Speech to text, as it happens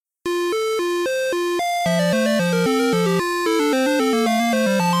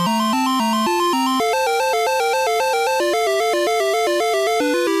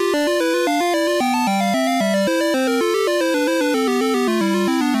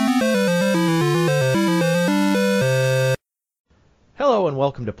and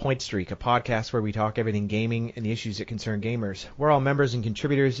welcome to Point Streak, a podcast where we talk everything gaming and the issues that concern gamers. We're all members and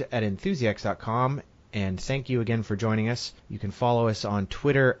contributors at Enthusiacs.com, and thank you again for joining us. You can follow us on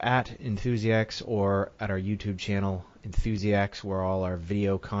Twitter at Enthusiacs or at our YouTube channel, Enthusiacs, where all our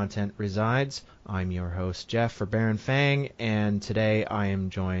video content resides. I'm your host, Jeff, for Baron Fang, and today I am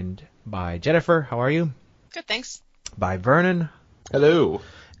joined by Jennifer. How are you? Good, thanks. By Vernon. Hello.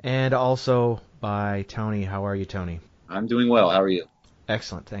 And also by Tony. How are you, Tony? I'm doing well. How are you?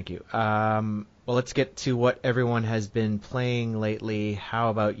 Excellent, thank you. Well, let's get to what everyone has been playing lately. How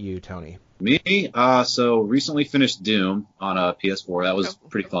about you, Tony? Me? So recently finished Doom on a PS4. That was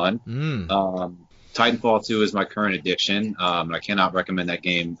pretty fun. Titanfall 2 is my current addiction. I cannot recommend that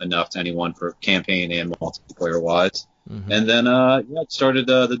game enough to anyone for campaign and multiplayer wise. Mm-hmm. And then started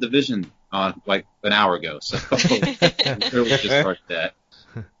The Division on like an hour ago. So really just started that.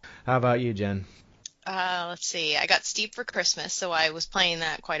 How about you, Jen? Let's see. I got Steep for Christmas, so I was playing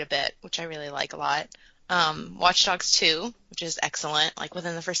that quite a bit, which I really like a lot. Watch Dogs 2, which is excellent. Like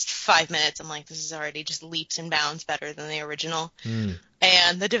within the first 5 minutes, I'm like, this is already just leaps and bounds better than the original.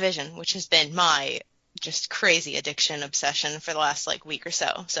 And The Division, which has been my just crazy addiction obsession for the last like week or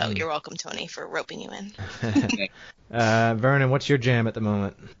so. So you're welcome, Tony, for roping you in. Vernon, what's your jam at the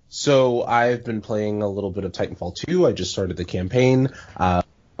moment? So I've been playing a little bit of Titanfall 2. I just started the campaign.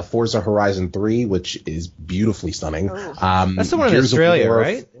 Forza Horizon 3, which is beautifully stunning. That's the one in Australia,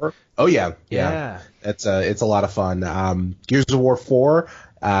 right? 4. Oh, yeah. It's a lot of fun. Gears of War 4,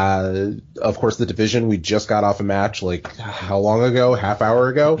 of course, The Division. We just got off a match, like, how long ago? Half hour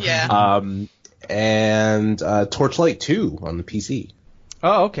ago? Yeah. And Torchlight 2 on the PC.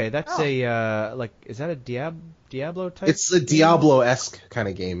 Oh, okay. That's is that a Diablo type? It's a Diablo-esque kind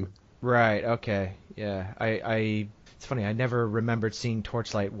of game. Right, okay. Yeah, It's funny, I never remembered seeing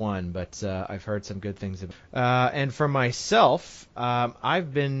Torchlight 1, but I've heard some good things about it. And for myself,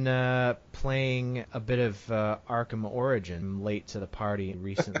 I've been playing a bit of Arkham Origin. I'm late to the party and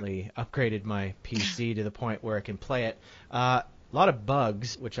recently upgraded my PC to the point where I can play it. A lot of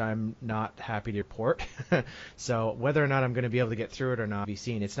bugs, which I'm not happy to report. So whether or not I'm going to be able to get through it or not, be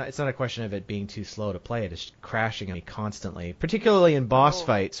seen. It's not a question of it being too slow to play. It's just crashing on me constantly, particularly in boss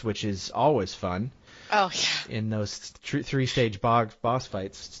fights, which is always fun. Oh, yeah. In those three-stage boss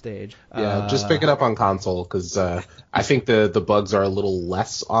fights stage. Yeah, just pick it up on console, because I think the bugs are a little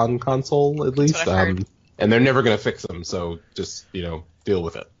less on console, at least. And they're never going to fix them, so just, deal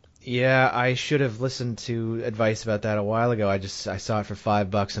with it. Yeah, I should have listened to advice about that a while ago. I saw it for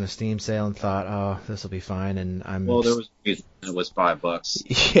 $5 in a Steam sale and thought, oh, this will be fine. And Well, there was a reason it was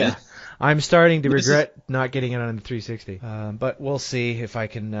 $5. Yeah. I'm starting to regret not getting it on the 360. But we'll see if I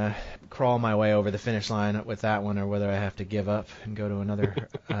can crawl my way over the finish line with that one or whether I have to give up and go to another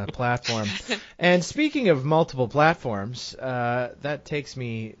platform. And speaking of multiple platforms, that takes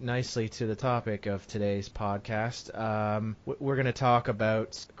me nicely to the topic of today's podcast. We're going to talk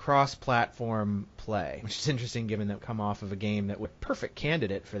about cross-platform play, which is interesting given that we come off of a game that was a perfect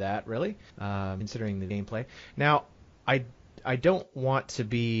candidate for that, really, considering the gameplay. Now, I don't want to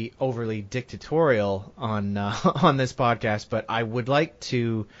be overly dictatorial on this podcast, but I would like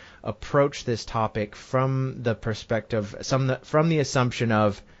to approach this topic from the perspective, from the assumption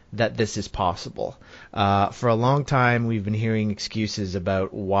of that this is possible. For a long time, we've been hearing excuses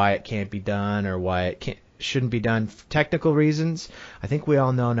about why it can't be done or why it shouldn't be done for technical reasons. I think we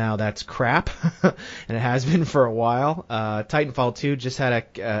all know now that's crap, and it has been for a while. Titanfall 2 just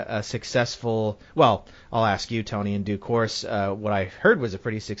had a successful, well, I'll ask you, Tony, in due course. What I heard was a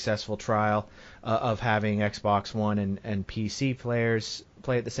pretty successful trial of having Xbox One and PC players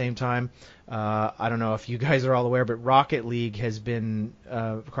play at the same time. I don't know if you guys are all aware, but Rocket League has been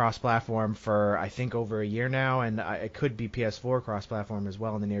cross-platform for, I think, over a year now, and it could be PS4 cross-platform as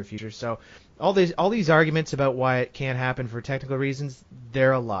well in the near future. So all these arguments about why it can't happen for technical reasons,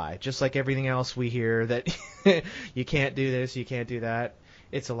 they're a lie. Just like everything else we hear that you can't do this, you can't do that,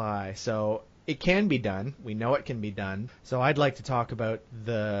 it's a lie. So it can be done. We know it can be done. So I'd like to talk about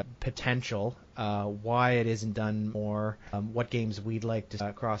the potential, why it isn't done more, what games we'd like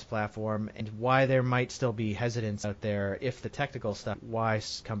to cross-platform, and why there might still be hesitance out there if the technical stuff, why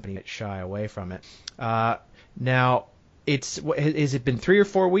companies might shy away from it. Now, has it been 3 or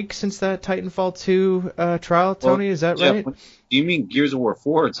 4 weeks since that Titanfall 2 trial, Tony? Is that right? Do you mean Gears of War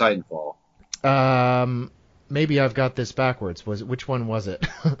 4 or Titanfall? Maybe I've got this backwards. Which one was it?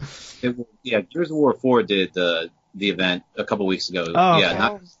 Gears of War 4 did the event a couple weeks ago. Oh,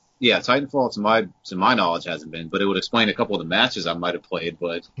 okay. Titanfall to my knowledge hasn't been, but it would explain a couple of the matches I might have played.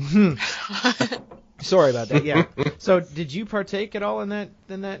 But Sorry about that. Yeah. So did you partake at all in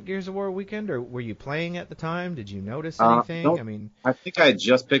that Gears of War weekend, or were you playing at the time? Did you notice anything? No, I think I had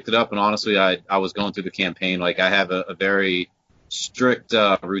just picked it up, and honestly, I was going through the campaign. Like, I have a very strict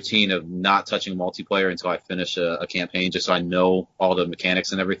routine of not touching multiplayer until I finish a campaign, just so I know all the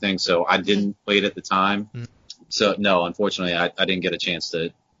mechanics and everything. So I didn't play it at the time. So no, unfortunately, I didn't get a chance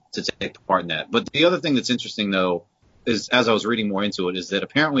to take part in that. But the other thing that's interesting, though, is as I was reading more into it, is that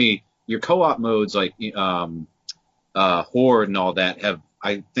apparently your co-op modes like Horde and all that have,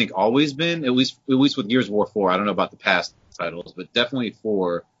 I think, always been, at least with Gears of War 4. I don't know about the past titles, but definitely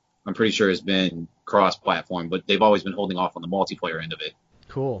 4, I'm pretty sure has been cross-platform, but they've always been holding off on the multiplayer end of it.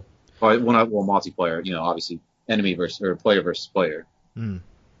 Cool. Well, multiplayer, obviously enemy versus or player versus player.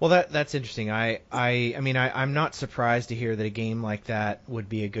 Well, that's interesting. I'm not surprised to hear that a game like that would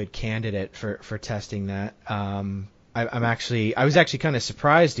be a good candidate for testing that. I was actually kind of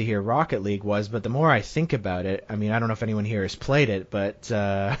surprised to hear Rocket League was, but the more I think about it, I don't know if anyone here has played it, but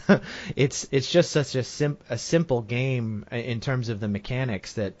it's just such a simple game in terms of the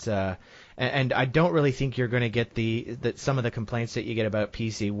mechanics that, and I don't really think you're going to get some of the complaints that you get about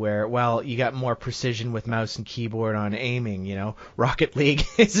PC where, well, you got more precision with mouse and keyboard on aiming, Rocket League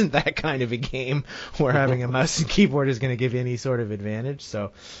isn't that kind of a game where having a mouse and keyboard is going to give you any sort of advantage,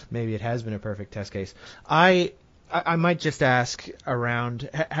 so maybe it has been a perfect test case. I might just ask around,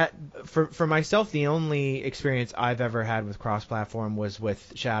 for myself, the only experience I've ever had with cross-platform was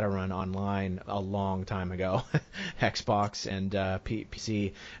with Shadowrun Online a long time ago, Xbox and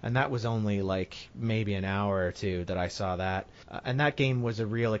PC, and that was only like maybe an hour or two that I saw that. And that game was a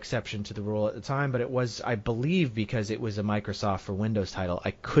real exception to the rule at the time, but it was, I believe, because it was a Microsoft for Windows title.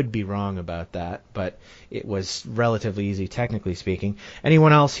 I could be wrong about that, but it was relatively easy, technically speaking.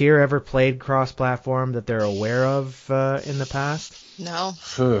 Anyone else here ever played cross-platform that they're aware of in the past? No.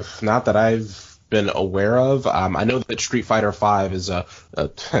 Not that I've been aware of. I know that Street Fighter V is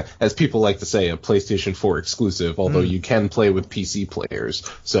as people like to say, a PlayStation 4 exclusive, although you can play with PC players.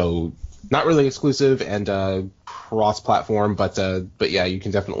 So not really exclusive and cross-platform, but yeah, you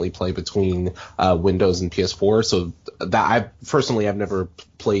can definitely play between Windows and PS4. So that I've never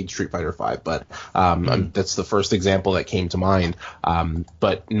played Street Fighter V, but that's the first example that came to mind.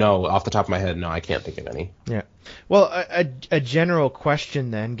 But no, off the top of my head, no, I can't think of any. Yeah. Well, a general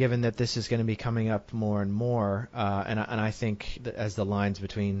question then, given that this is going to be coming up more and more, and I think that as the lines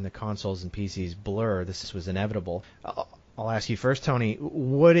between the consoles and PCs blur, this was inevitable. I'll ask you first, Tony,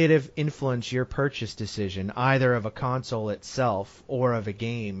 would it have influenced your purchase decision, either of a console itself or of a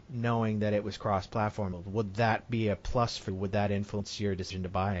game, knowing that it was cross-platform? Would that be a plus for you? Would that influence your decision to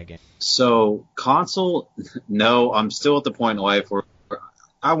buy a game? So, console, no. I'm still at the point in life where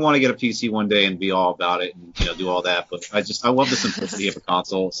I want to get a PC one day and be all about it and do all that, but I love the simplicity of a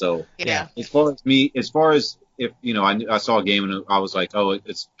console. So, yeah. As far as if I saw a game and I was like, oh,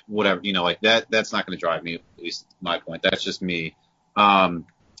 it's whatever, like that's not going to drive me. At least my point. That's just me. And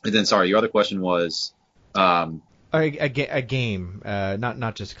then, sorry, your other question was a game,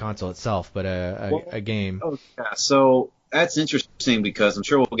 not just a console itself, but a game. Oh, yeah. So that's interesting because I'm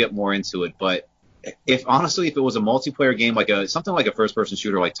sure we'll get more into it. But if it was a multiplayer game, like something like a first-person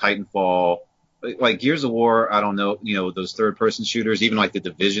shooter, like Titanfall, like Gears of War, I don't know, those third-person shooters, even like The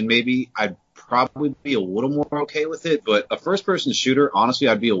Division, maybe I'd probably be a little more okay with it. But a first-person shooter, honestly,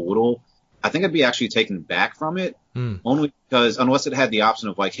 I think I'd be actually taken back from it, only because unless it had the option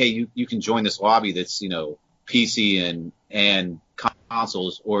of like, hey, you can join this lobby that's PC and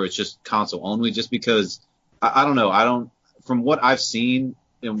consoles, or it's just console only. Just because I don't know, from what I've seen,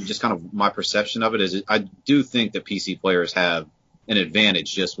 just kind of my perception of it is, I do think that PC players have an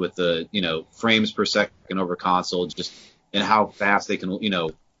advantage just with the frames per second over console, just and how fast they can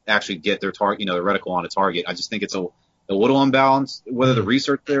actually get their target, their reticle on a target. I just think it's a little unbalanced. Whether the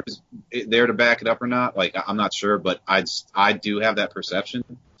research there is there to back it up or not, like I'm not sure, but I do have that perception.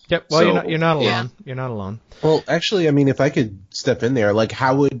 Yep. Well, so, you're not alone. Yeah. You're not alone. Well, actually, if I could step in there, like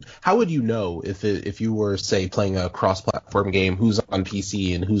how would you know if you were, say, playing a cross-platform game, who's on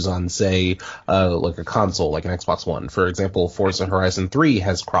PC and who's on, say, like a console, like an Xbox One? For example, Forza Horizon 3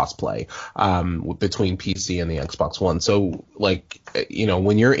 has cross-play between PC and the Xbox One. So, like,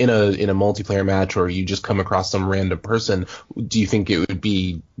 when you're in a multiplayer match or you just come across some random person, do you think it would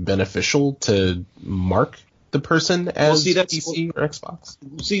be beneficial to mark the person as PC or Xbox?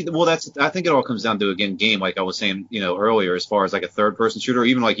 I think it all comes down to, again, game, like I was saying, earlier, as far as like a third person shooter, or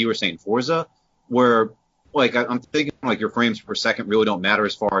even like you were saying Forza, where like I'm thinking like your frames per second really don't matter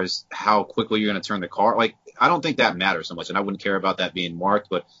as far as how quickly you're going to turn the car. Like I don't think that matters so much, and I wouldn't care about that being marked,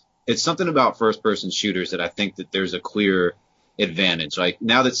 but it's something about first person shooters that I think that there's a clear advantage. Like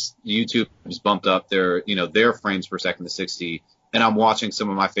now that YouTube has bumped up their frames per second to 60, and I'm watching some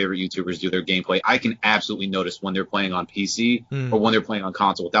of my favorite YouTubers do their gameplay, I can absolutely notice when they're playing on PC or when they're playing on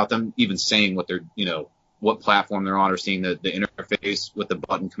console without them even saying what they're, what platform they're on or seeing the interface with the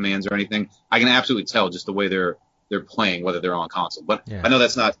button commands or anything. I can absolutely tell just the way they're playing, whether they're on console. But I know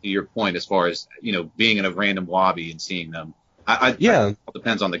that's not your point as far as, being in a random lobby and seeing them. It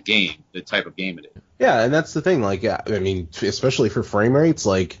depends on the game, the type of game it is. Yeah, and that's the thing. Like, I mean, especially for frame rates,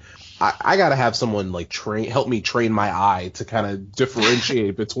 like, I gotta have someone like help me train my eye to kind of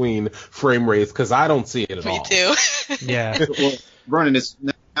differentiate between frame rates because I don't see it at all. Me too. Yeah. Well, Vernon,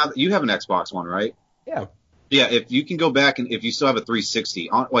 now that you have an Xbox One, right? Yeah. Yeah. If you can go back and if you still have a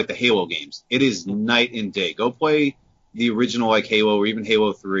 360 on like the Halo games, it is night and day. Go play the original like Halo or even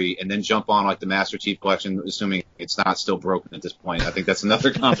Halo 3, and then jump on like the Master Chief Collection, assuming it's not still broken at this point. I think that's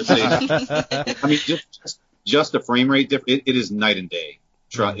another conversation. I mean, just the frame rate difference. It is night and day.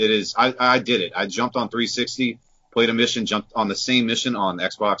 It is. I did it. I jumped on 360, played a mission, jumped on the same mission on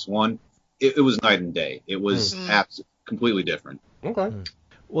Xbox One. It was night and day. It was completely different. Okay.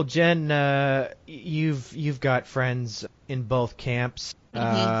 Well, Jen, you've got friends in both camps.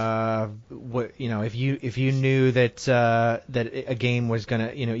 If you knew that a game was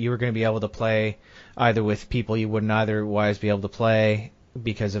gonna, you were gonna be able to play either with people you wouldn't otherwise be able to play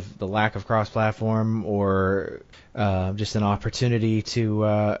because of the lack of cross-platform, or just an opportunity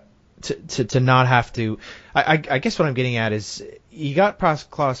to not have to. I guess what I'm getting at is you got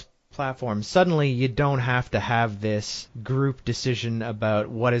cross-platform. Suddenly you don't have to have this group decision about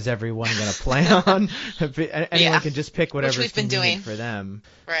what is everyone going to play on. Anyone can just pick whatever is convenient for them.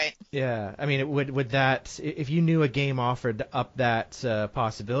 Right. Yeah. I mean, would that, if you knew a game offered up that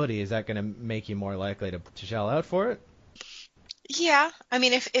possibility, is that going to make you more likely to shell out for it? Yeah, I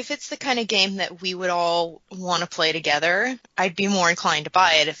mean, if it's the kind of game that we would all want to play together, I'd be more inclined to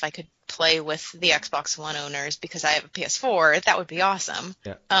buy it if I could play with the Xbox One owners because I have a PS4. That would be awesome.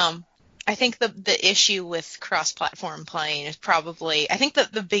 Yeah. I think the issue with cross-platform playing is probably, I think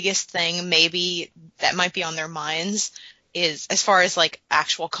that the biggest thing maybe that might be on their minds is as far as like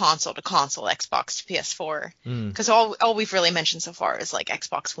actual console to console, Xbox to PS4, because all we've really mentioned so far is like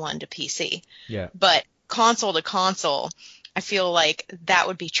Xbox One to PC. Yeah. But console to console, I feel like that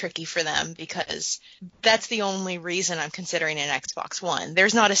would be tricky for them because that's the only reason I'm considering an Xbox One.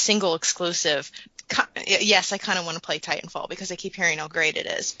 There's not a single exclusive. Yes, I kind of want to play Titanfall because I keep hearing how great it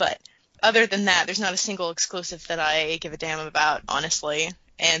is, but other than that, there's not a single exclusive that I give a damn about, honestly.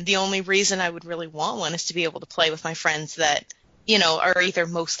 And the only reason I would really want one is to be able to play with my friends that, are either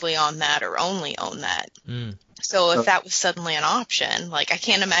mostly on that or only own that. So if that was suddenly an option, like I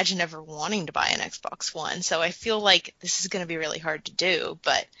can't imagine ever wanting to buy an Xbox One. So I feel like this is going to be really hard to do,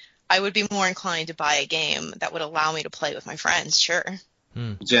 but I would be more inclined to buy a game that would allow me to play with my friends, sure.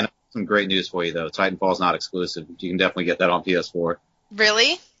 Jen, some great news for you though. Titanfall is not exclusive. You can definitely get that on PS4.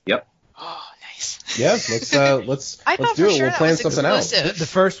 Really? Yep. Oh, nice. Yeah, let's do it. Sure we'll plan something out. The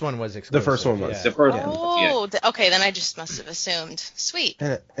first one was exclusive. The first one was. Yeah. The first one. Okay, then I just must have assumed. Sweet.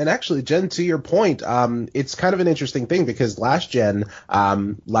 And actually, Jen, to your point, it's kind of an interesting thing because last generation, we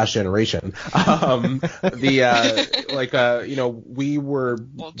were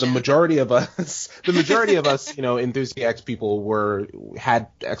the majority of us, enthusiast people had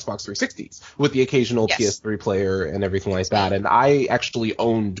Xbox 360s with the occasional PS3 player and everything like that, and I actually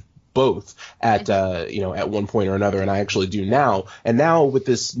owned both at one point or another, and I actually do now. And now with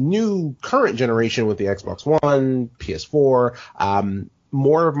this new current generation with the Xbox One, PS4,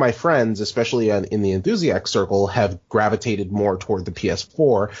 more of my friends, especially in the enthusiast circle, have gravitated more toward the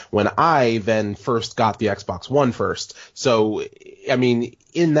PS4 when I then first got the Xbox One first. So, I mean,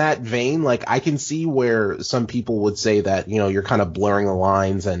 in that vein, like I can see where some people would say that, you're kind of blurring the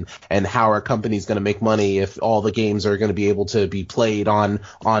lines and how our company's going to make money if all the games are going to be able to be played on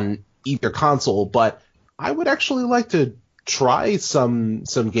either console. But I would actually like to try some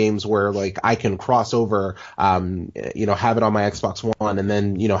games where like I can cross over, have it on my Xbox One and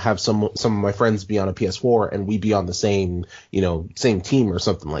then, have some of my friends be on a PS4 and we be on the same team or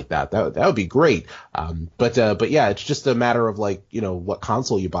something like that. That would be great. But yeah, it's just a matter of like, what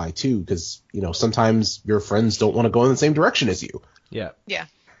console you buy too, because, sometimes your friends don't want to go in the same direction as you. Yeah. Yeah.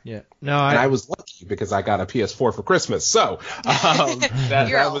 Yeah. No, I was lucky because I got a PS4 for Christmas. So,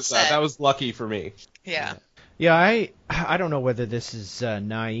 that was lucky for me. Yeah. Yeah, I don't know whether this is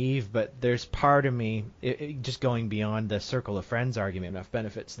naive, but there's part of me, just going beyond the circle of friends argument, enough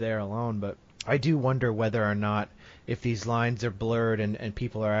benefits there alone, but I do wonder whether or not if these lines are blurred and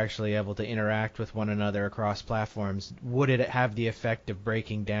people are actually able to interact with one another across platforms, would it have the effect of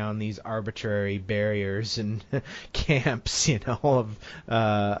breaking down these arbitrary barriers and camps, of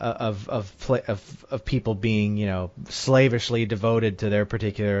people being, slavishly devoted to their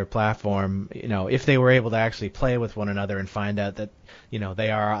particular platform, if they were able to actually play with one another and find out that,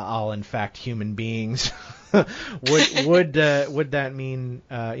 they are all in fact human beings. would that mean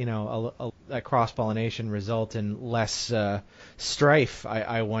a cross-pollination result in less strife?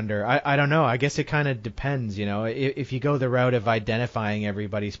 I wonder. I don't know. I guess it kind of depends. If you go the route of identifying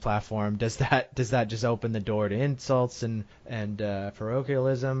everybody's platform, does that just open the door to insults and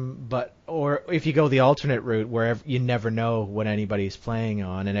parochialism? Or if you go the alternate route where you never know what anybody's playing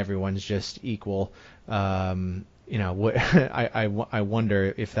on and everyone's just equal, I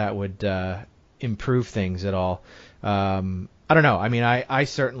wonder if that would improve things at all. I don't know. I mean, I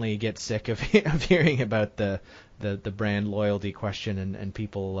certainly get sick of hearing about the brand loyalty question and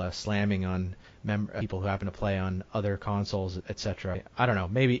people slamming on people who happen to play on other consoles, etc. I don't know.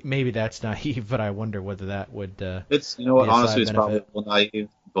 Maybe that's naive, but I wonder whether that would. It's honestly it's probably naive,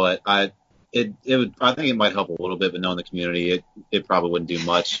 but I think it might help a little bit, but knowing the community, it probably wouldn't do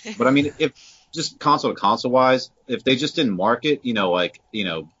much. But I mean, if just console to console wise, if they just didn't mark it,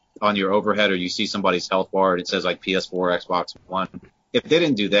 on your overhead, or you see somebody's health bar and it says like PS4, Xbox One. If they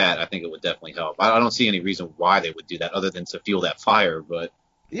didn't do that, I think it would definitely help. I don't see any reason why they would do that other than to fuel that fire. But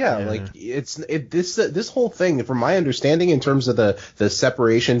like this whole thing, from my understanding, in terms of the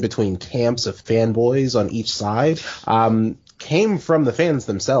separation between camps of fanboys on each side, came from the fans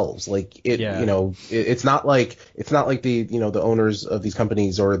themselves. Like it's not like the owners of these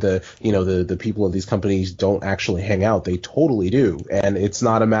companies or the people of these companies don't actually hang out. They totally do. And it's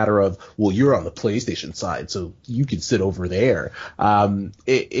not a matter of, well, you're on the PlayStation side, so you can sit over there.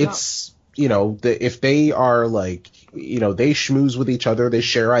 If they are they schmooze with each other, they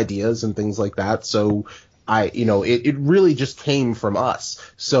share ideas and things like that. So it really just came from us.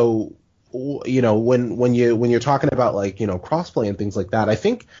 So when you're talking about crossplay and things like that, I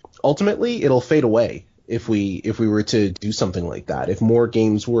think ultimately it'll fade away if we were to do something like that. If more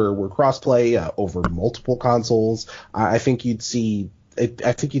games were crossplay over multiple consoles, I think you'd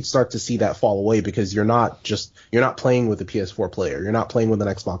start to see that fall away, because you're not playing with a PS4 player, you're not playing with an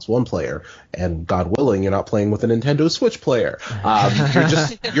Xbox One player, and God willing, you're not playing with a Nintendo Switch player.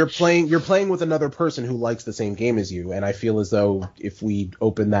 You're playing with another person who likes the same game as you. And I feel as though if we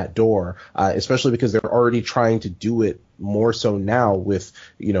open that door, especially because they're already trying to do it more so now with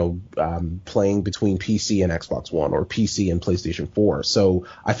playing between PC and Xbox One, or PC and PlayStation 4. So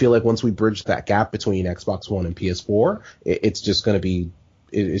I feel like once we bridge that gap between Xbox One and PS4, it's just going to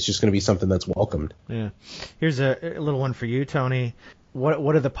be something that's welcomed. Yeah. Here's a little one for you, Tony.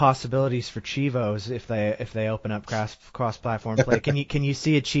 What are the possibilities for Chivos if they open up cross-platform play? Can you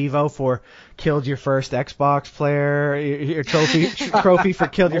see a Chivo for killed your first Xbox player, your trophy for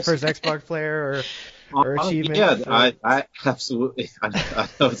killed your first Xbox player, or achievement? Yeah, I absolutely. I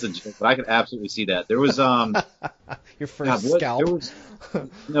know it's a joke, but I could absolutely see that. There was your first scalp.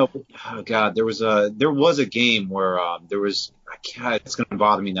 There was a game where there was. It's going to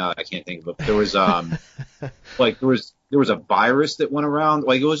bother me now. I can't think of it. But there was there was a virus that went around.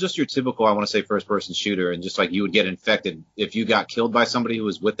 Like, it was just your typical, I want to say, first-person shooter, and just like you would get infected if you got killed by somebody who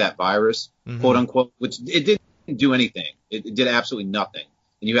was with that virus, quote unquote. Which it didn't do anything. It did absolutely nothing.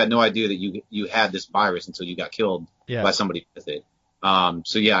 And you had no idea that you had this virus until you got killed by somebody with it.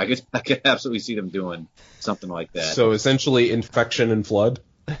 So yeah, I could absolutely see them doing something like that. So essentially, Infection and Flood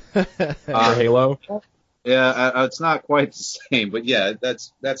for Halo. Yeah, it's not quite the same, but yeah,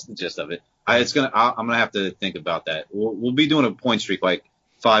 that's the gist of it. I'm gonna have to think about that. We'll be doing a point streak like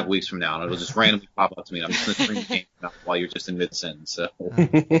 5 weeks from now, and it'll just randomly pop up to me. I'm just gonna stream the game while you're just in mid sentence. So.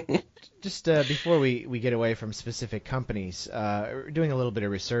 Just before we get away from specific companies, doing a little bit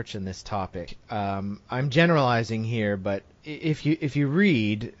of research in this topic. I'm generalizing here, but if you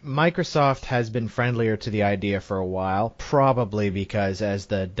read, Microsoft has been friendlier to the idea for a while, probably because as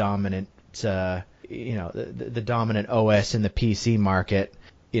the dominant, the dominant OS in the PC market,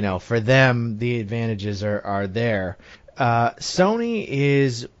 for them the advantages are there. Sony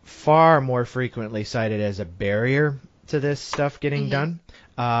is far more frequently cited as a barrier to this stuff getting done.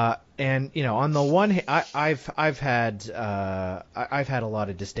 And on the one hand, I've had a lot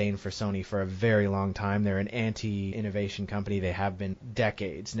of disdain for Sony for a very long time. They're an anti-innovation company. They have been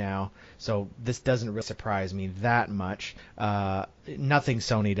decades now. So this doesn't really surprise me that much. Nothing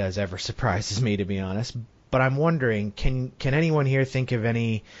Sony does ever surprises me, to be honest. But I'm wondering, can anyone here think of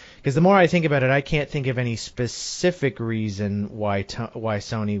any? Because the more I think about it, I can't think of any specific reason why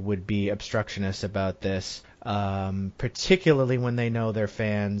Sony would be obstructionist about this. particularly when they know their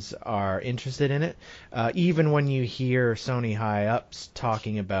fans are interested in it. Even when you hear Sony high-ups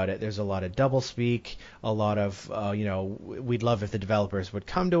talking about it, there's a lot of doublespeak, a lot of, we'd love if the developers would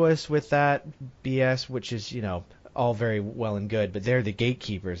come to us with that BS, which is, all very well and good, but they're the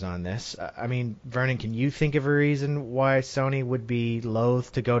gatekeepers on this. I mean, Vernon, can you think of a reason why Sony would be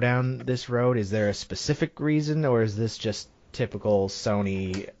loath to go down this road? Is there a specific reason, or is this just typical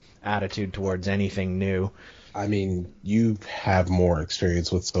Sony attitude towards anything new? I mean, you have more experience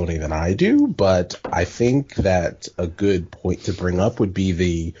with Sony than I do, but I think that a good point to bring up would be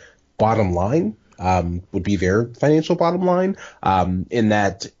the bottom line, would be their financial bottom line, in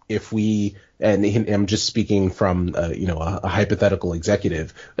that if we, and I'm just speaking from a hypothetical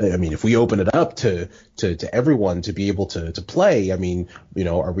executive. I mean, if we open it up to everyone to be able to play, I mean,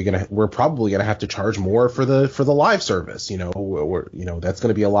 we're probably gonna have to charge more for the live service. That's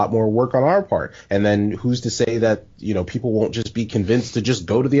gonna be a lot more work on our part. And then who's to say that people won't just be convinced to just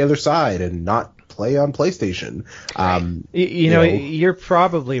go to the other side and not play on PlayStation? You're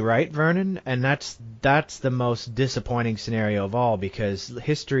probably right, Vernon, and that's the most disappointing scenario of all, because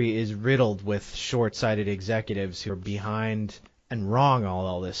history is riddled with short-sighted executives who are behind and wrong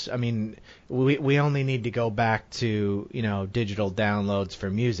all this. I mean, we only need to go back to digital downloads for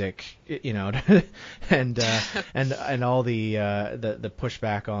music, and all the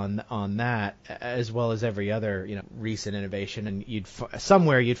pushback on that, as well as every other recent innovation. And you'd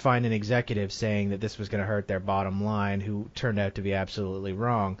find an executive saying that this was going to hurt their bottom line, who turned out to be absolutely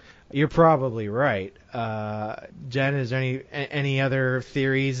wrong. You're probably right. Jen, is there any other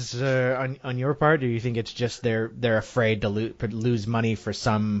theories on your part? Do you think it's just they're afraid to lose money for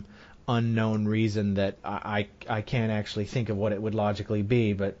some unknown reason that I can't actually think of what it would logically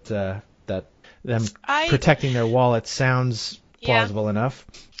be, but that them protecting their wallets sounds plausible enough?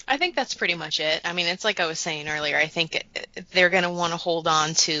 I think that's pretty much it. I mean, it's like I was saying earlier. I think they're going to want to hold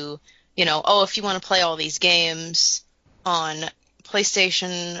on to, if you want to play all these games on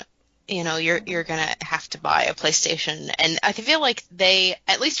PlayStation, you're going to have to buy a PlayStation. And I feel like they,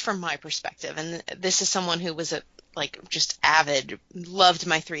 at least from my perspective, and this is someone who was just avid, loved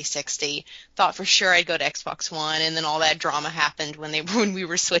my 360, thought for sure I'd go to Xbox One, and then all that drama happened when we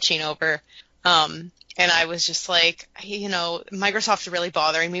were switching over. And I was just like, Microsoft's really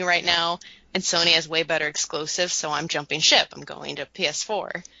bothering me right now, and Sony has way better exclusives, so I'm jumping ship. I'm going to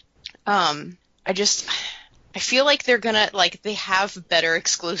PS4. I feel like they're gonna, they have better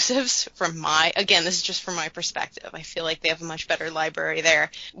exclusives again, this is just from my perspective. I feel like they have a much better library there.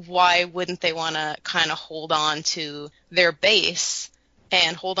 Why wouldn't they want to kind of hold on to their base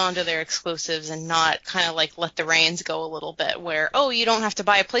and hold on to their exclusives and not kind of let the reins go a little bit, where, you don't have to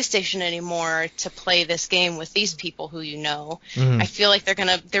buy a PlayStation anymore to play this game with these people who you know. Mm-hmm. I feel like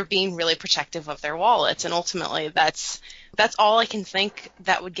they're being really protective of their wallets, and ultimately that's all I can think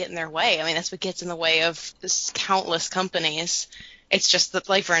that would get in their way. I mean, that's what gets in the way of countless companies. It's just that,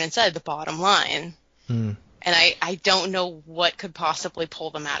 like Vernon said, the bottom line. Mm. And I don't know what could possibly pull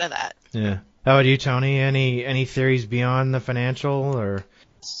them out of that. Yeah. How about you, Tony? Any theories beyond the financial, or?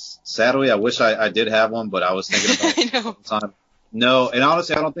 Sadly, I wish I did have one, but I was thinking about it all the time. No, and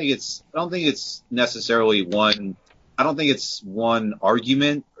honestly, I don't think it's necessarily one. I don't think it's one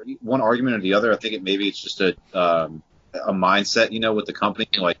argument or the other. I think it's just a mindset, with the company.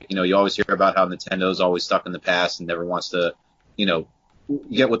 You always hear about how Nintendo's always stuck in the past and never wants to,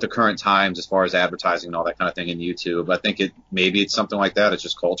 get with the current times as far as advertising and all that kind of thing in YouTube. I think maybe it's something like that. It's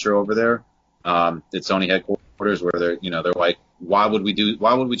just culture over there. It's Sony headquarters where they're like, why would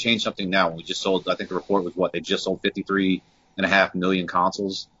we change something now when we just sold, I think the report was they just sold 53.5 million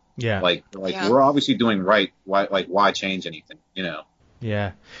consoles. Yeah. We're obviously doing right. Why change anything,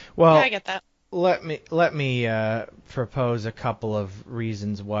 Yeah. Well, yeah, I get that. Let me propose a couple of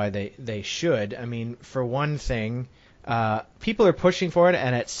reasons why they should. I mean, for one thing, people are pushing for it,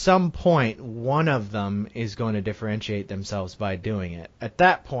 and at some point, one of them is going to differentiate themselves by doing it. At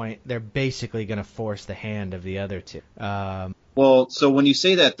that point, they're basically going to force the hand of the other two. Well, so when you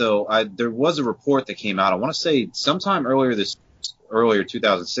say that, though, there was a report that came out, I want to say sometime earlier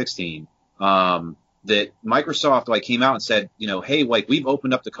 2016, that Microsoft came out and said, hey, we've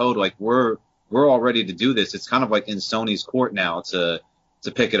opened up the code, we're all ready to do this. It's kind of in Sony's court now to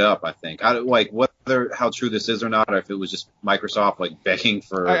pick it up, I think. Whether how true this is or not, or if it was just Microsoft begging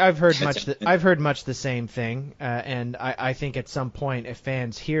for. I've heard much the same thing, and I think at some point, if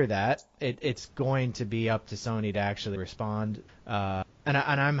fans hear that, it's going to be up to Sony to actually respond. And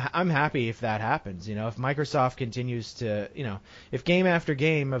I'm happy if that happens. If Microsoft continues to, if game after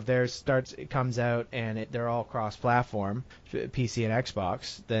game of theirs comes out and they're all cross-platform, PC and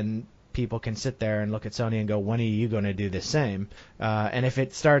Xbox, then people can sit there and look at Sony and go, when are you going to do the same? And if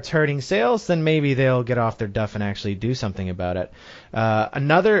it starts hurting sales, then maybe they'll get off their duff and actually do something about it.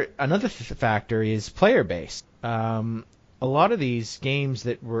 Another factor is player base. A lot of these games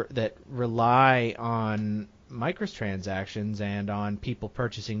that rely on microtransactions and on people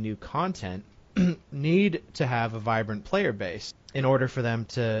purchasing new content need to have a vibrant player base in order for them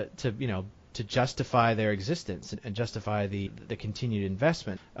to justify their existence and justify the continued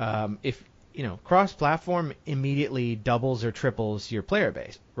investment. If cross-platform immediately doubles or triples your player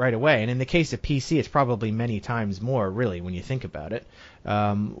base right away, and in the case of PC, it's probably many times more, really, when you think about it.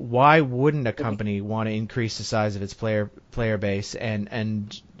 Why wouldn't a company want to increase the size of its player base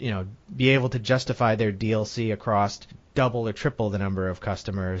and be able to justify their DLC across double or triple the number of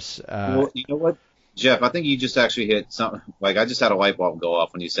customers? Well, you know what, Jeff? I think you just actually hit something. Like, I just had a light bulb go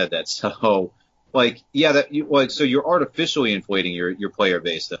off when you said that. So, so you're artificially inflating your player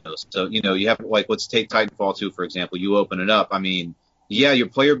base, though. So, you have, let's take Titanfall 2, for example. You open it up. I mean, yeah, your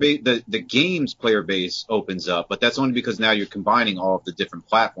player base, the game's player base opens up, but that's only because now you're combining all of the different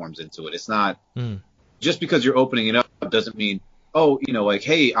platforms into it. It's not just because you're opening it up doesn't mean,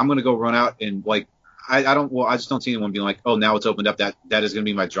 hey, I'm going to go run out and I just don't see anyone being like, oh, now it's opened up. That is going to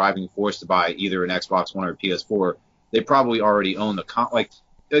be my driving force to buy either an Xbox One or a PS4. They probably already own the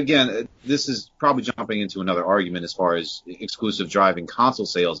again, this is probably jumping into another argument as far as exclusive driving console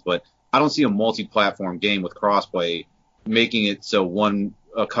sales, but I don't see a multi-platform game with crossplay making it so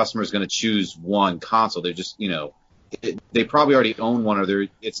a customer is going to choose one console. They're just, they probably already own one, or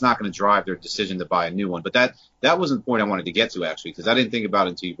it's not going to drive their decision to buy a new one. But that wasn't the point I wanted to get to, actually, because I didn't think about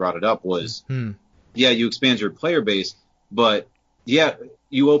it until you brought it up. Was yeah, you expand your player base, but yeah,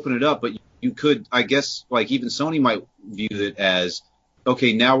 you open it up, but you could, I guess, even Sony might view it as,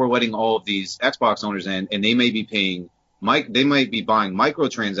 okay, now we're letting all of these Xbox owners in, and they may be paying. They might be buying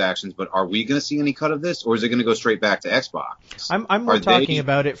microtransactions, but are we going to see any cut of this, or is it going to go straight back to Xbox? I'm more talking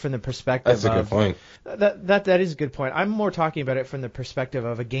about it from the perspective of... That's a good point. That is a good point. I'm more talking about it from the perspective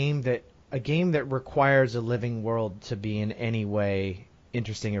of a game that requires a living world to be in any way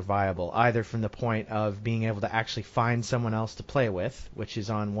interesting or viable, either from the point of being able to actually find someone else to play with, which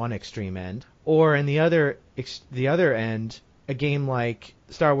is on one extreme end, or in the other end, a game like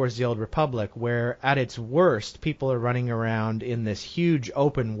Star Wars The Old Republic, where at its worst people are running around in this huge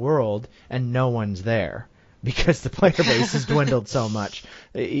open world and no one's there because the player base has dwindled so much.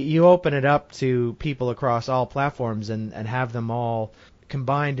 You open it up to people across all platforms and have them all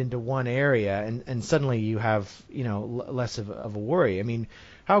combined into one area, and suddenly you have less of a worry. I mean,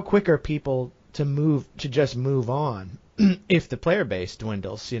 how quick are people to just move on if the player base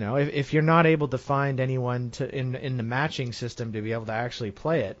dwindles? If you're not able to find anyone in the matching system to be able to actually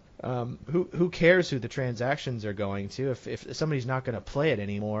play it, who cares who the transactions are going to? If somebody's not going to play it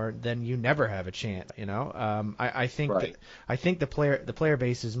anymore, then you never have a chance. I think right. I think the player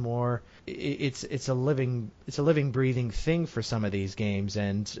base is more. It's a living breathing thing for some of these games,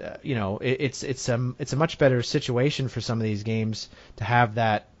 and it's a much better situation for some of these games to have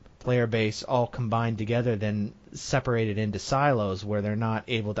that player base all combined together than separated into silos where they're not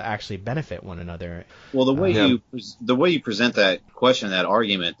able to actually benefit one another. Well, the way you present that question, that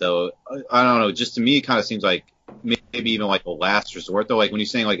argument, though, I don't know. Just to me, it kind of seems like maybe even like a last resort, though. Like when you're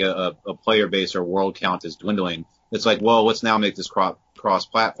saying like a player base or world count is dwindling, it's like, well, let's now make this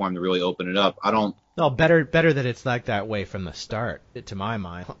cross-platform to really open it up. I don't. No, better that it's like that way from the start, to my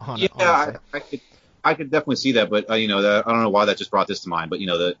mind. I could definitely see that, but I don't know why that just brought this to mind. But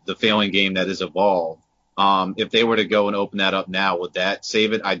the failing game that is Evolve, if they were to go and open that up now, would that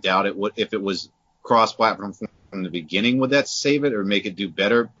save it? I doubt it would. If it was cross-platform from the beginning, would that save it or make it do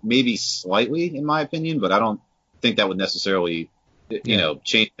better? Maybe slightly, in my opinion, but I don't think that would necessarily,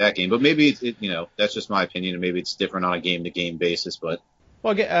 change that game. But maybe that's just my opinion, and maybe it's different on a game-to-game basis. But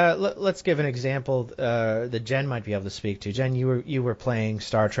well, let's give an example that Jen might be able to speak to. Jen, you were playing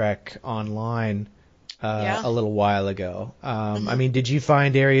Star Trek Online a little while ago. I mean, did you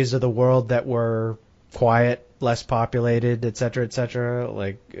find areas of the world that were quiet, less populated, et cetera,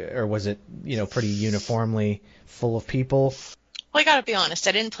 or was it, pretty uniformly full of people? Well, I gotta be honest,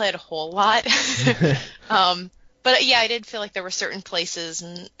 I didn't play it a whole lot. But yeah, I did feel like there were certain places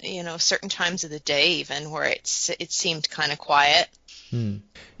and, certain times of the day even where it seemed kind of quiet.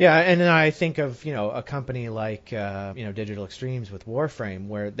 Yeah, and then I think of, a company like, Digital Extremes with Warframe,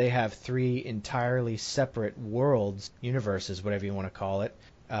 where they have 3 entirely separate worlds, universes, whatever you want to call it.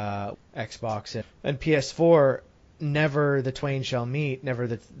 Xbox and PS4, never the twain shall meet, never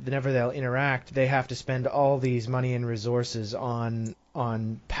they'll interact. They have to spend all these money and resources on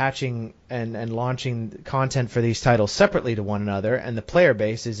patching and launching content for these titles separately to one another, and the player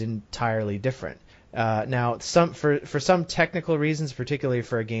base is entirely different. Now, for some technical reasons, particularly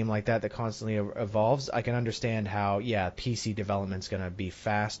for a game like that constantly evolves, I can understand how, PC development's going to be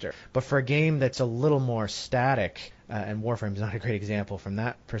faster. But for a game that's a little more static, and Warframe's not a great example from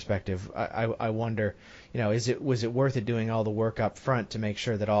that perspective, I wonder, was it worth it doing all the work up front to make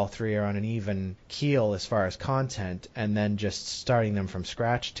sure that all three are on an even keel as far as content, and then just starting them from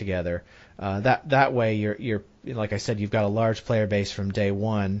scratch together? That way, you're like I said, you've got a large player base from day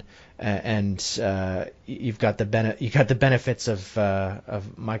one, and you've got the benefits of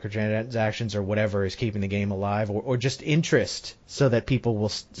microtransactions or whatever is keeping the game alive, or just interest, so that people will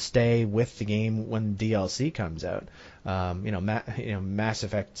stay with the game when DLC comes out. Mass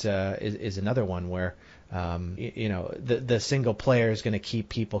Effect is another one where the single player is going to keep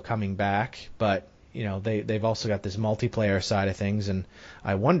people coming back, but they've also got this multiplayer side of things, and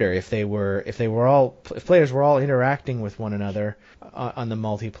I wonder if players were all interacting with one another on the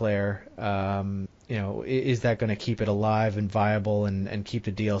multiplayer, is that going to keep it alive and viable and keep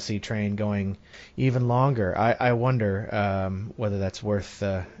the DLC train going even longer? I wonder whether that's worth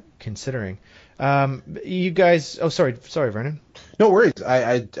considering. You guys, sorry, Vernon. No worries.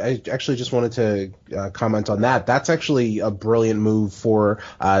 I actually just wanted to comment on that. That's actually a brilliant move for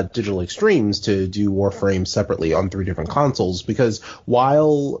Digital Extremes to do Warframe separately on 3 different consoles, because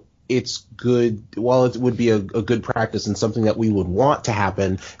while it would be a good practice and something that we would want to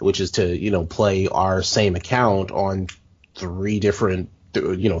happen, which is to, play our same account on 3 different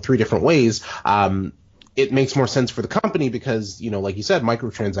ways, it makes more sense for the company because, like you said,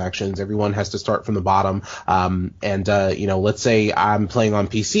 microtransactions, everyone has to start from the bottom. Let's say I'm playing on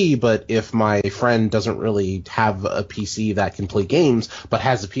PC, but if my friend doesn't really have a PC that can play games, but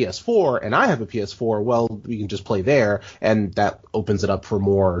has a PS4 and I have a PS4, well, we can just play there, and that opens it up for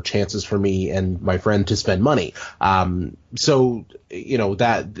more chances for me and my friend to spend money. So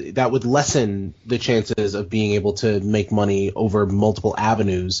that would lessen the chances of being able to make money over multiple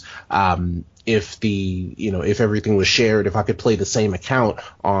avenues. If everything was shared, if I could play the same account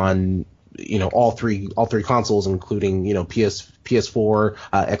on all three consoles, including PS4,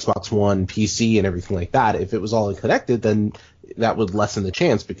 Xbox One, PC, and everything like that, if it was all connected, then that would lessen the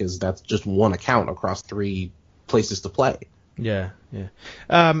chance, because that's just one account across 3 places to play. Yeah.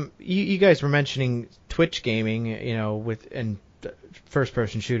 You guys were mentioning Twitch gaming, and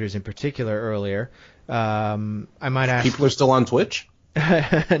first-person shooters in particular earlier. I might ask. People are still on Twitch?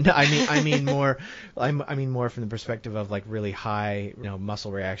 No, I mean more from the perspective of like really high,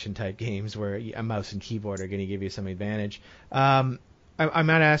 muscle reaction type games where a mouse and keyboard are going to give you some advantage. I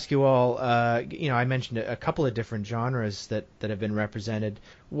might ask you all, I mentioned a couple of different genres that have been represented.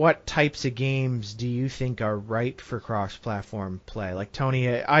 What types of games do you think are ripe for cross-platform play? Like,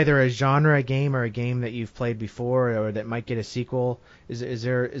 Tony, either a genre game or a game that you've played before or that might get a sequel. Is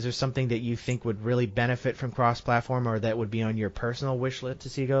there something that you think would really benefit from cross-platform, or that would be on your personal wish list to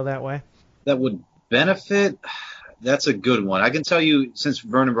see go that way? That would benefit? That's a good one. I can tell you, since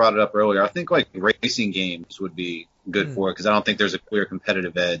Vernon brought it up earlier, I think like racing games would be good for it, because I don't think there's a clear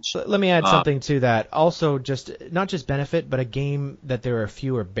competitive edge. Let me add something to that. Also, not just benefit, but a game that there are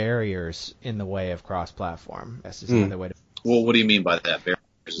fewer barriers in the way of cross-platform. That's just another way to. Well, what do you mean by that? Barriers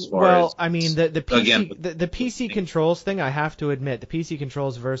as far well, as, I mean the PC again, the PC controls thing. I have to admit, the PC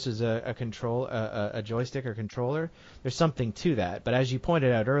controls versus a joystick or controller. There's something to that. But as you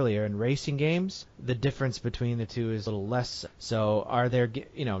pointed out earlier, in racing games, the difference between the two is a little less. So are there,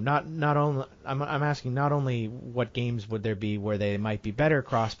 not only I'm asking not only what games would there be where they might be better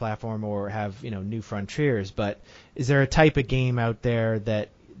cross-platform or have new frontiers, but is there a type of game out there that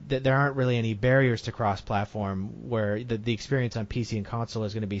there aren't really any barriers to cross-platform, where the experience on PC and console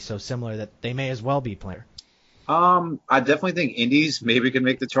is going to be so similar that they may as well be player? I definitely think indies maybe could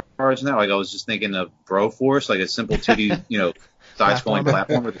make the charge now. Like, I was just thinking of Broforce, like a simple 2D, side-scrolling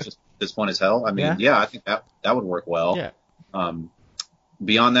platform that's just fun as hell. I mean, I think that would work well. Yeah.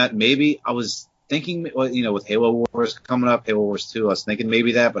 Beyond that, maybe I was thinking, with Halo Wars coming up, Halo Wars 2, I was thinking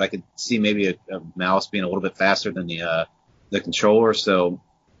maybe that, but I could see maybe a mouse being a little bit faster than the controller. So,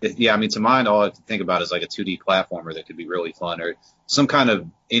 yeah, I mean, to mind, all I have to think about is like a 2D platformer that could be really fun, or some kind of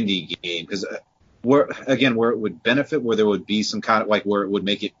indie game, because where it would benefit, where there would be some kind of like where it would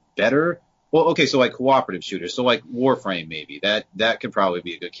make it better. Well, okay, so like cooperative shooters, so like Warframe, maybe that could probably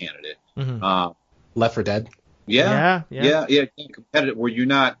be a good candidate. Mm-hmm. Left 4 Dead. Yeah. Competitive, where you're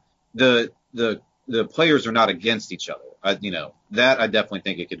not the players are not against each other. That I definitely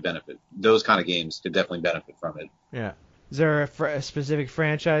think it could benefit. Those kind of games could definitely benefit from it. Yeah. Is there a specific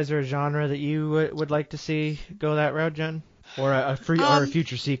franchise or a genre that you would like to see go that route, Jen? or a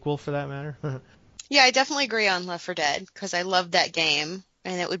future sequel for that matter. Yeah, I definitely agree on Left 4 Dead because I love that game,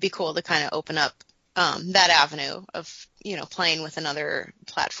 and it would be cool to kind of open up that avenue of playing with another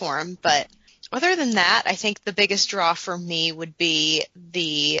platform. But other than that, I think the biggest draw for me would be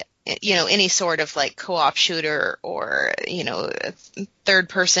the any sort of like co-op shooter or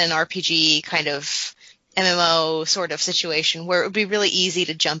third-person RPG kind of MMO sort of situation where it would be really easy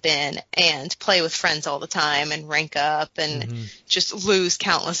to jump in and play with friends all the time and rank up and just lose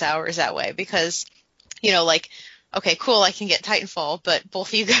countless hours that way because, okay, cool, I can get Titanfall, but both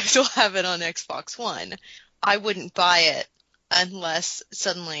of you guys will have it on Xbox One. I wouldn't buy it unless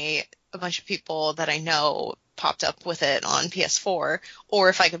suddenly a bunch of people that I know popped up with it on PS4, or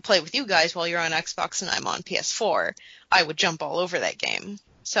if I could play with you guys while you're on Xbox and I'm on PS4, I would jump all over that game.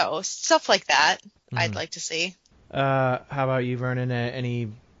 So stuff like that I'd like to see. How about you, Vernon? Any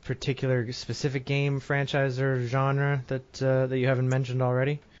particular specific game, franchise, or genre that you haven't mentioned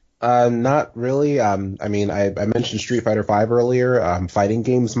already? Not really. I mentioned Street Fighter V earlier. Fighting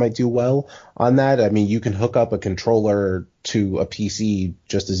games might do well on that. I mean, you can hook up a controller to a PC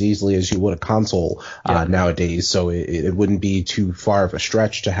just as easily as you would a console nowadays, so it wouldn't be too far of a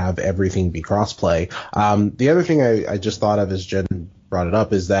stretch to have everything be crossplay. The other thing I just thought of as Jen brought it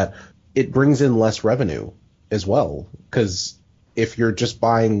up is that it brings in less revenue as well, because if you're just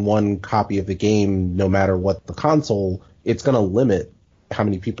buying one copy of the game, no matter what the console, it's going to limit how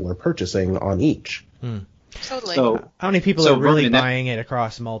many people are purchasing on each. Totally. So, how many people are really buying it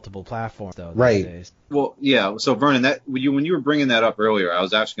across multiple platforms, though, these days? Well, yeah. So, Vernon, when you were bringing that up earlier, I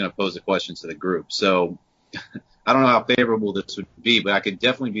was actually going to pose a question to the group. So, I don't know how favorable this would be, but I could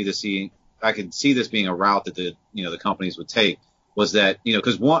definitely I could see this being a route that the companies would take. Was that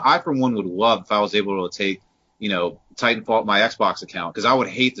because I for one would love if I was able to take Titanfall, my Xbox account, because I would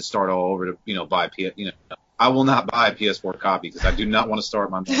hate to start all over to buy I will not buy a PS4 copy because I do not want to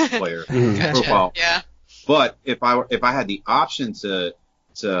start my multiplayer profile. Yeah. But if I had the option to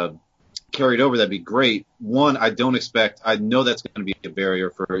carry it over, that'd be great. One, I know that's going to be a barrier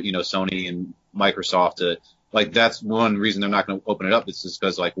for Sony and Microsoft to that's one reason they're not going to open it up. It's just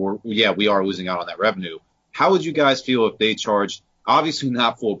because we are losing out on that revenue. How would you guys feel if they charged, obviously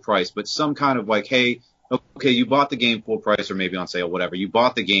not full price, but some kind of hey, okay, you bought the game full price or maybe on sale, whatever. You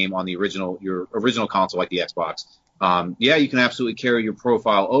bought the game on your original console, like the Xbox. You can absolutely carry your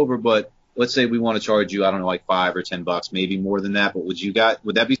profile over, but let's say we want to charge you, I don't know, like $5 or $10, maybe more than that. But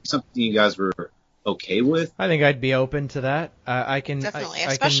would that be something you guys were okay with? I think I'd be open to that. Definitely,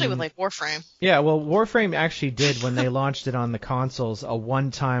 especially with Warframe. Yeah, well, Warframe actually did when they launched it on the consoles a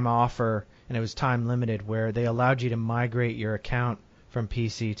one-time offer, and it was time limited, where they allowed you to migrate your account from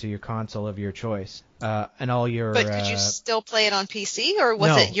PC to your console of your choice, and all your. But could you still play it on PC, or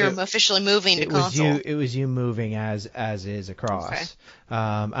was it officially moving to console? It was you moving as is across, okay.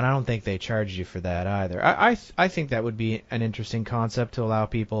 And I don't think they charged you for that either. I think that would be an interesting concept to allow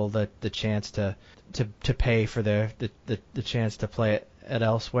people the chance to pay for the chance to play it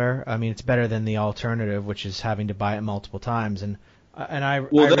elsewhere. I mean, it's better than the alternative, which is having to buy it multiple times. I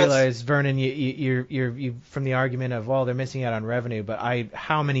realize, Vernon, you're from the argument of, well, they're missing out on revenue, but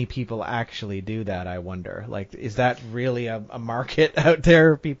how many people actually do that, I wonder? Is that really a market out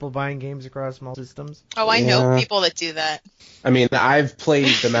there, people buying games across multiple systems? Oh, I know people that do that. I mean, I've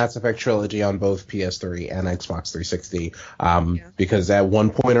played the Mass Effect trilogy on both PS3 and Xbox 360 because at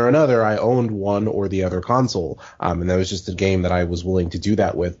one point or another, I owned one or the other console, and that was just a game that I was willing to do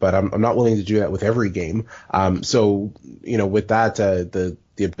that with, but I'm not willing to do that with every game. So, with that, the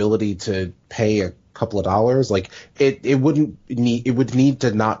ability to pay a couple of dollars, it would need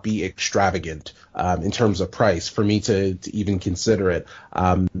to not be extravagant in terms of price for me to even consider it.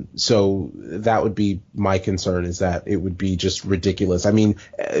 So that would be my concern, is that it would be just ridiculous. I mean,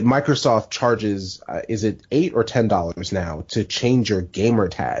 Microsoft charges is it $8 or $10 now to change your gamer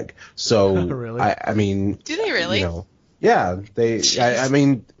tag? So really? I mean, do they really? Yeah, I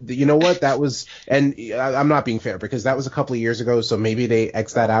mean, you know what? That was, and I'm not being fair because that was a couple of years ago, so maybe they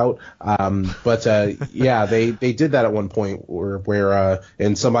X that out. But they did that at one point where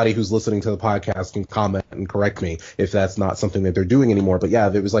and somebody who's listening to the podcast can comment and correct me if that's not something that they're doing anymore. But yeah,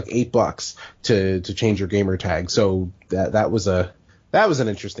 there was $8 to change your gamer tag. So that was an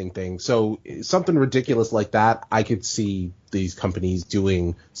interesting thing. So something ridiculous like that, I could see these companies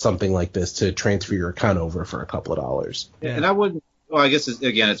doing something like this to transfer your account over for a couple of dollars. Yeah. And I wouldn't, well, I guess,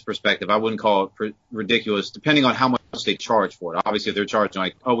 it's perspective. I wouldn't call it ridiculous, depending on how much they charge for it. Obviously, if they're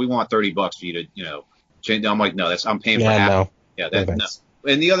charging we want $30 for you to, change, I'm like, no, I'm paying for half. No. Yeah, no.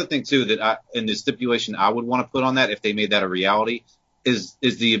 And the other thing too in the stipulation I would want to put on that, if they made that a reality, is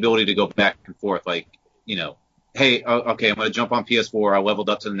the ability to go back and forth, hey, okay, I'm going to jump on PS4. I leveled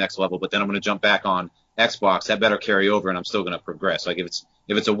up to the next level, but then I'm going to jump back on Xbox. That better carry over, and I'm still going to progress. Like if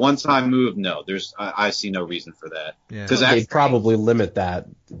it's a one-time move, no, I see no reason for that. Yeah. Because they'd probably limit that.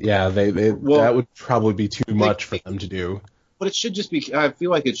 Yeah, that would probably be too much for them to do. But it should just be. I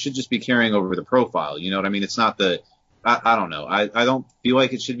feel like it should just be carrying over the profile. You know what I mean? It's not the. I don't know. I don't feel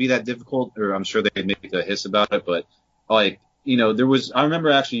like it should be that difficult. Or I'm sure they'd make a hiss about it, but like. There was. I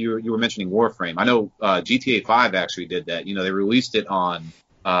remember actually you were mentioning Warframe. I know GTA 5 actually did that. They released it on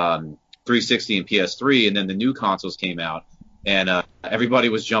 360 and PS3, and then the new consoles came out, and everybody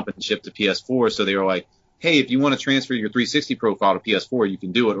was jumping ship to PS4. So they were like, "Hey, if you want to transfer your 360 profile to PS4, you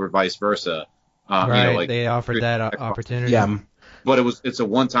can do it, or vice versa." Right. They offered that opportunity. Yeah. But it's a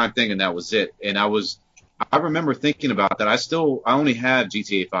one-time thing, and that was it. And I remember thinking about that. I only had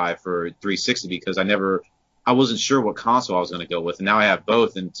GTA 5 for 360 because I wasn't sure what console I was going to go with, and now I have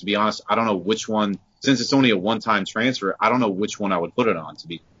both. And to be honest, I don't know which one. Since it's only a one-time transfer, I don't know which one I would put it on. To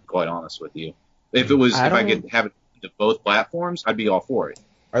be quite honest with you, if I could have it to both platforms, I'd be all for it.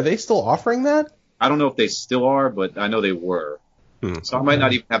 Are they still offering that? I don't know if they still are, but I know they were. So I might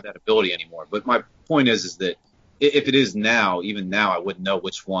not even have that ability anymore. But my point is that if it is now, even now, I wouldn't know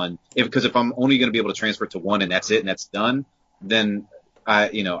which one. Because if I'm only going to be able to transfer to one and that's it and that's done, then I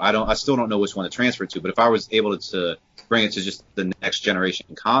still don't know which one to transfer to. But if I was able to bring it to just the next generation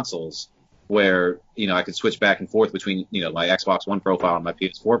consoles, where I could switch back and forth between my Xbox One profile and my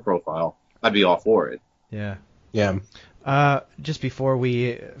PS4 profile, I'd be all for it. Yeah. Yeah. Just before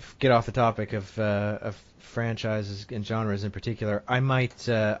we get off the topic of franchises and genres in particular, I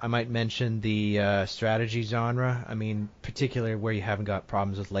might mention the strategy genre. I mean, particularly where you haven't got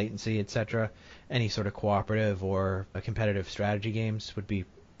problems with latency, etc. Any sort of cooperative or competitive strategy games would be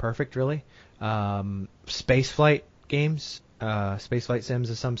perfect, really. Spaceflight games, spaceflight sims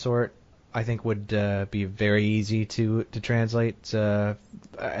of some sort, I think would be very easy to translate, and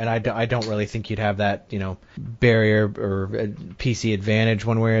I don't really think you'd have that barrier or PC advantage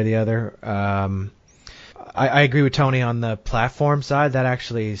one way or the other. I agree with Tony on the platform side. That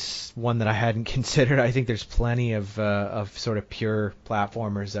actually is one that I hadn't considered. I think there's plenty of sort of pure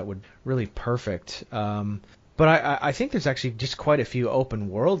platformers that would really perfect. But I think there's actually just quite a few open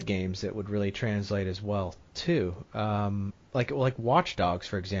world games that would really translate as well too. Like Watch Dogs,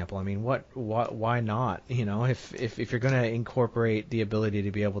 for example. I mean, why not? If you're going to incorporate the ability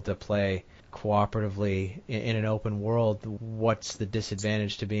to be able to play cooperatively in an open world, what's the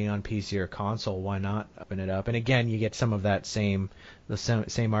disadvantage to being on PC or console? Why not open it up? And again, you get some of that same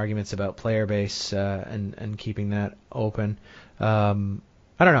arguments about player base and keeping that open.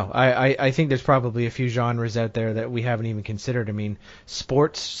 I don't know. I think there's probably a few genres out there that we haven't even considered. I mean,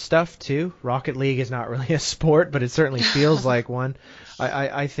 sports stuff too. Rocket League is not really a sport, but it certainly feels like one.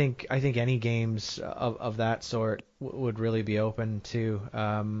 I think any games of that sort would really be open too.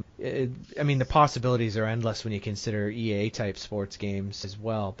 I mean, the possibilities are endless when you consider EA type sports games as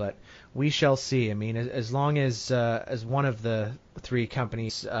well. But we shall see. I mean, as long as one of the three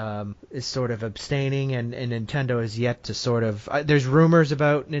companies is sort of abstaining, and Nintendo is yet to sort of. There's rumors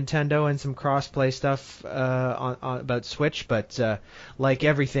about Nintendo and some cross-play stuff on about Switch, but like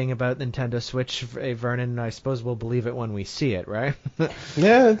everything about Nintendo Switch, Vernon, I suppose we'll believe it when we see it, right?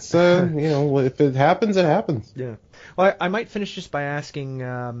 Yeah, it's if it happens, it happens. Yeah. Well, I might finish just by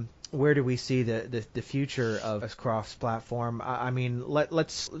asking. Where do we see the future of a cross-platform? I mean,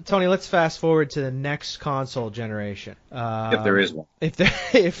 let's fast forward to the next console generation. If there is one. If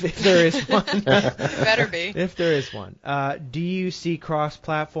there is one. Better be. If there is one. Do you see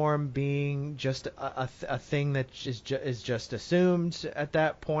cross-platform being just a thing that is just assumed at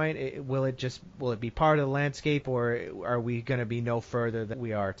that point? Will it be part of the landscape, or are we going to be no further than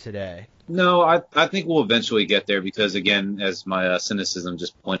we are today? No, I think we'll eventually get there because, again, as my cynicism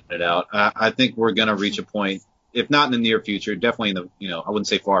just pointed out, I think we're going to reach a point, if not in the near future, definitely in the, I wouldn't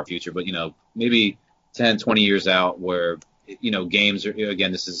say far future, but, maybe 10, 20 years out where, games are,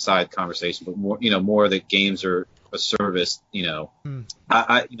 again, this is a side conversation, but more that games are a service, yeah,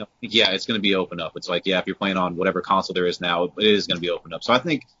 it's going to be open up. It's like, yeah, if you're playing on whatever console there is now, it is going to be open up. So I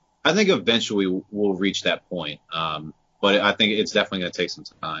think eventually we'll reach that point. But I think it's definitely going to take some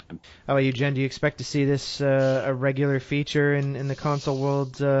time. How about you, Jen? Do you expect to see this a regular feature in the console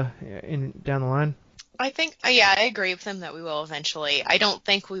world down the line? I think, I agree with him that we will eventually. I don't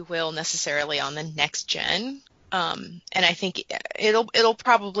think we will necessarily on the next gen. And I think it'll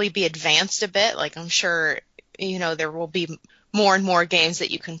probably be advanced a bit. Like, I'm sure, there will be more and more games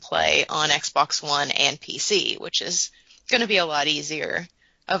that you can play on Xbox One and PC, which is going to be a lot easier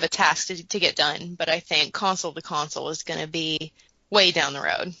of a task to get done, but I think console to console is going to be way down the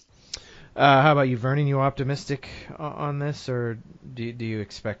road. How about you, Vernon? You optimistic on this, or do you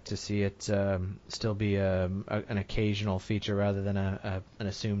expect to see it still be an occasional feature rather than an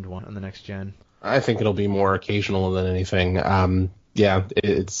assumed one on the next gen? I think it'll be more occasional than anything. I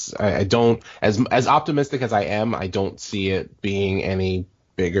don't, as optimistic as I am, I don't see it being any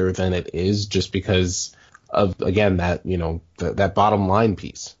bigger than it is, just because of, again, that, that bottom line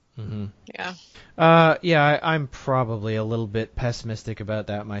piece. Mm-hmm. Yeah. I'm probably a little bit pessimistic about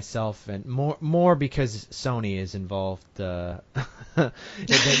that myself, and more because Sony is involved than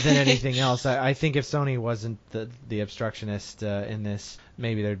anything else. I think if Sony wasn't the obstructionist in this,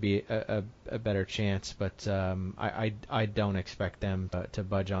 maybe there'd be a better chance. But I don't expect them to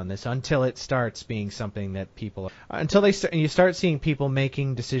budge on this until it starts being something that you start seeing people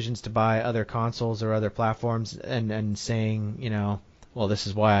making decisions to buy other consoles or other platforms and saying, well, this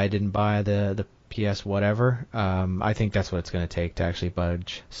is why I didn't buy the PS whatever. I think that's what it's going to take to actually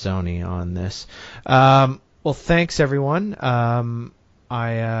budge Sony on this. Well, thanks everyone. I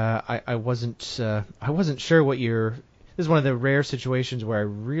wasn't sure what this is one of the rare situations where I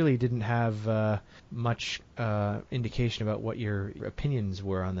really didn't have much indication about what your opinions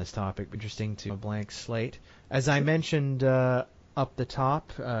were on this topic. Interesting to a blank slate. As I mentioned up the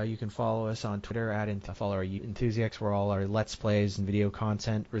top, you can follow us on Twitter follow our Enthusiasts, where all our Let's Plays and video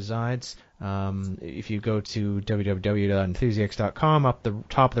content resides. If you go to www.enthusiasts.com, up the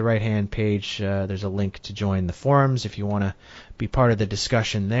top of the right-hand page, there's a link to join the forums if you want to be part of the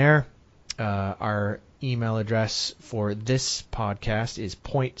discussion there. Our email address for this podcast is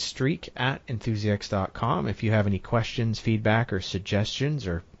pointstreak@enthusiasts.com. If you have any questions, feedback, or suggestions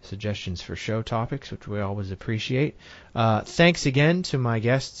for show topics, which we always appreciate. Thanks again to my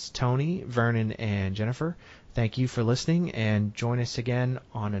guests, Tony, Vernon, and Jennifer. Thank you for listening, and join us again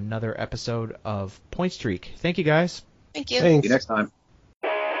on another episode of Point Streak. Thank you, guys. Thank you. Thanks. See you next time.